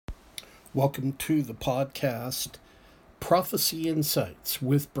Welcome to the podcast Prophecy Insights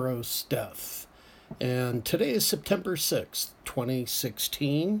with Bro Steph. And today is September 6th,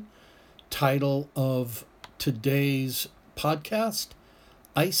 2016. Title of today's podcast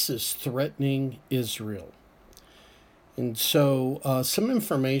ISIS Threatening Israel. And so some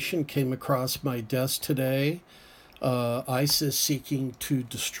information came across my desk today. ISIS seeking to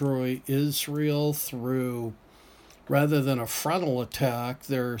destroy Israel through, rather than a frontal attack,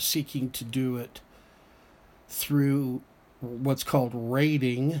 they're seeking to do it through what's called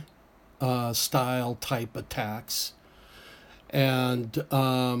raiding style type attacks. And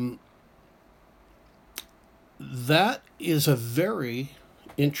that is a very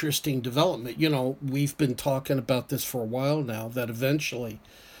interesting development. You know, we've been talking about this for a while now, that eventually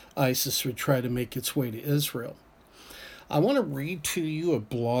ISIS would try to make its way to Israel. I want to read to you a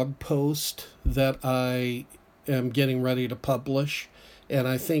blog post that I am getting ready to publish, and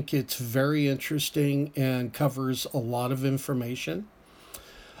I think it's very interesting and covers a lot of information.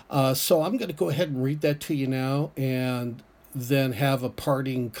 So I'm going to go ahead and read that to you now and then have a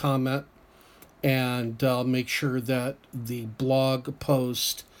parting comment, and I'll make sure that the blog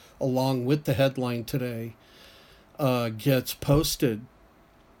post along with the headline today gets posted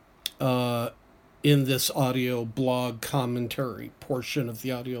in this audio blog commentary portion of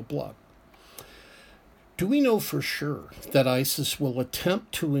the audio blog. Do we know for sure that ISIS will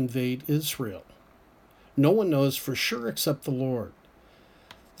attempt to invade Israel? No one knows for sure except the Lord.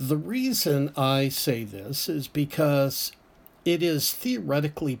 The reason I say this is because it is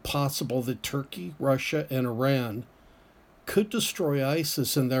theoretically possible that Turkey, Russia, and Iran could destroy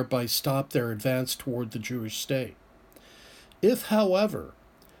ISIS and thereby stop their advance toward the Jewish state. If, however,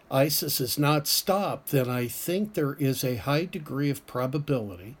 ISIS is not stopped, then I think there is a high degree of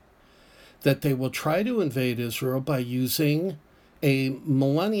probability that they will try to invade Israel by using a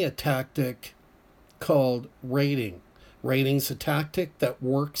millennia tactic called raiding. Raiding's a tactic that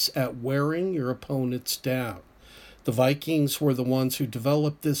works at wearing your opponents down. The Vikings were the ones who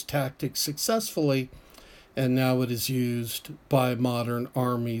developed this tactic successfully, and now it is used by modern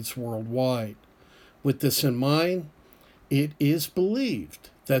armies worldwide. With this in mind, it is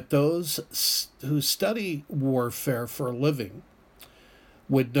believed that those who study warfare for a living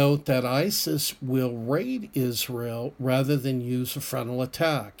would note that ISIS will raid Israel rather than use a frontal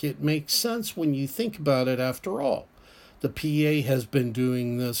attack. It makes sense when you think about it. After all, the PA has been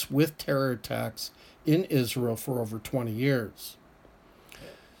doing this with terror attacks in Israel for over 20 years.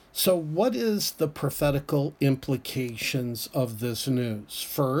 So what is the prophetical implications of this news?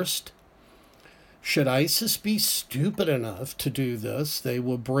 First, should ISIS be stupid enough to do this, they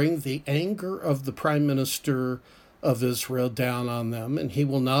will bring the anger of the Prime Minister of Israel down on them, and he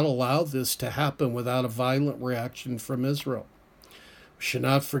will not allow this to happen without a violent reaction from Israel. We should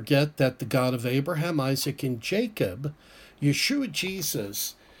not forget that the God of Abraham, Isaac, and Jacob, Yeshua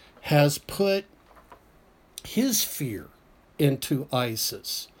Jesus, has put his fear into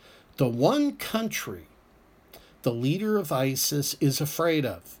ISIS. The one country the leader of ISIS is afraid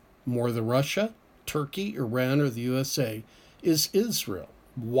of, more than Russia, Turkey, Iran, or the USA, is Israel.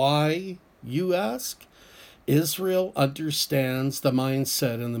 Why, you ask? Israel understands the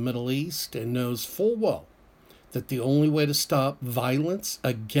mindset in the Middle East and knows full well that the only way to stop violence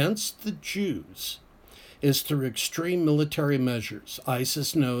against the Jews is through extreme military measures.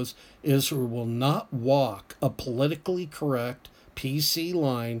 ISIS knows Israel will not walk a politically correct PC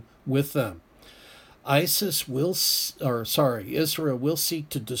line with them. Israel will seek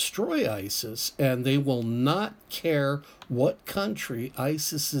to destroy ISIS, and they will not care what country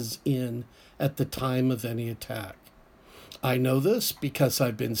ISIS is in at the time of any attack. I know this because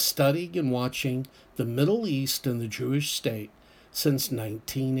I've been studying and watching the Middle East and the Jewish state since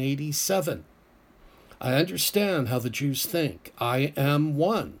 1987. I understand how the Jews think. I am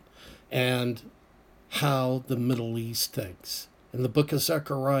one, and how the Middle East thinks. In the book of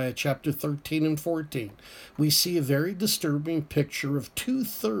Zechariah, chapter 13 and 14, we see a very disturbing picture of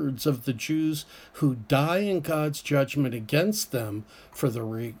 2/3 of the Jews who die in God's judgment against them for the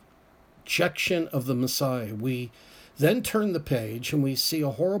rejection of the Messiah. We then turn the page and we see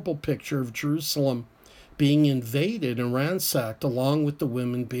a horrible picture of Jerusalem being invaded and ransacked, along with the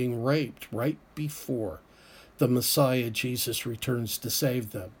women being raped right before the Messiah, Jesus, returns to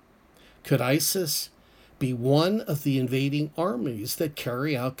save them. Could ISIS be one of the invading armies that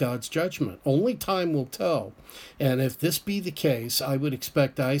carry out God's judgment? Only time will tell. And if this be the case, I would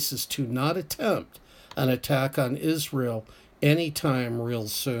expect ISIS to not attempt an attack on Israel anytime real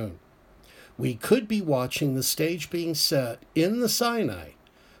soon. We could be watching the stage being set in the Sinai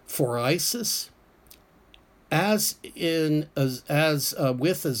for ISIS as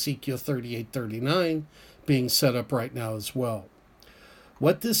with Ezekiel 38:39 being set up right now as well.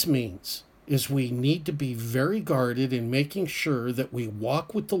 What this means is we need to be very guarded in making sure that we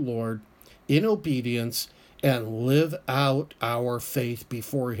walk with the Lord in obedience and live out our faith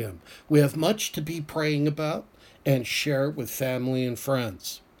before Him. We have much to be praying about and share it with family and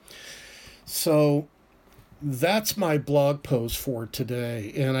friends. So that's my blog post for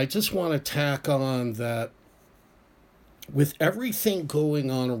today. And I just want to tack on that with everything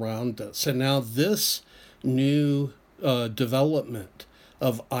going on around us, and now this new development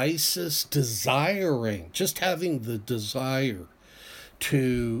of ISIS desiring, just having the desire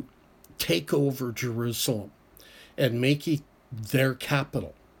to take over Jerusalem and make it their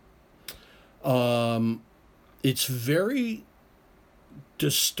capital. It's very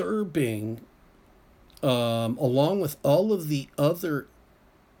disturbing, along with all of the other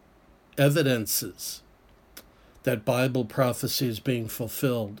evidences that Bible prophecy is being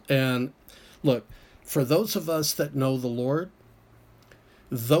fulfilled. And look, for those of us that know the Lord,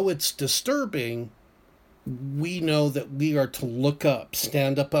 though it's disturbing, we know that we are to look up,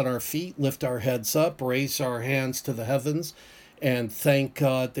 stand up on our feet, lift our heads up, raise our hands to the heavens, and thank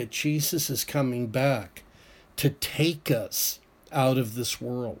God that Jesus is coming back to take us out of this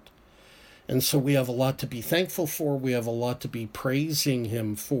world. And so we have a lot to be thankful for. We have a lot to be praising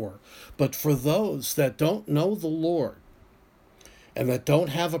Him for. But for those that don't know the Lord and that don't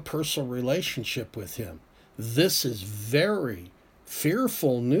have a personal relationship with Him, this is very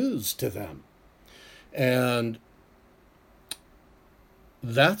fearful news to them. And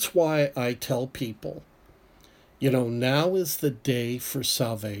that's why I tell people, now is the day for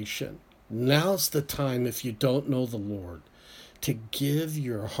salvation. Now's the time, if you don't know the Lord, to give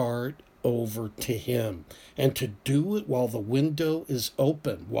your heart over to Him and to do it while the window is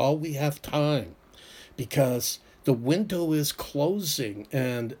open, while we have time, because the window is closing,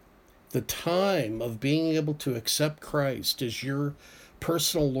 and the time of being able to accept Christ as your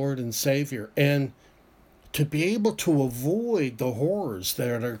personal Lord and Savior, and to be able to avoid the horrors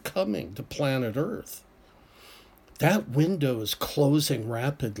that are coming to planet Earth. That window is closing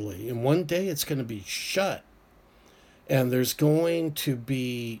rapidly, and one day it's going to be shut, and there's going to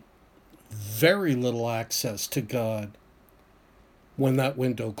be very little access to God when that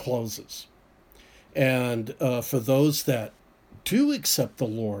window closes. And for those that do accept the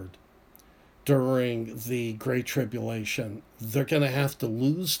Lord during the Great Tribulation, they're going to have to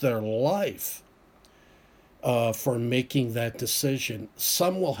lose their life for making that decision.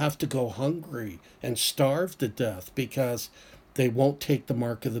 Some will have to go hungry and starve to death because they won't take the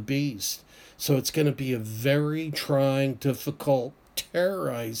mark of the beast. So it's going to be a very trying, difficult,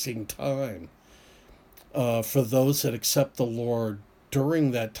 terrorizing time for those that accept the Lord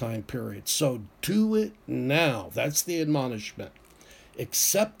during that time period. So do it now. That's the admonishment.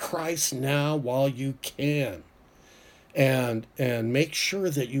 Accept Christ now while you can. And make sure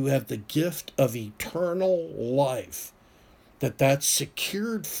that you have the gift of eternal life, that's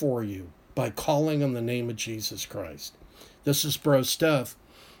secured for you by calling on the name of Jesus Christ. This is Bro Steph.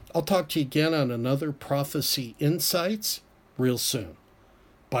 I'll talk to you again on another Prophecy Insights real soon.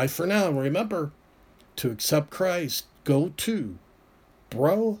 Bye for now. Remember, to accept Christ, go to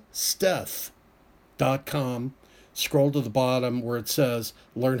brosteph.com. Scroll to the bottom where it says,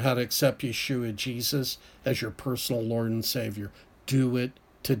 learn how to accept Yeshua Jesus as your personal Lord and Savior. Do it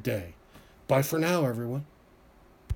today. Bye for now, everyone.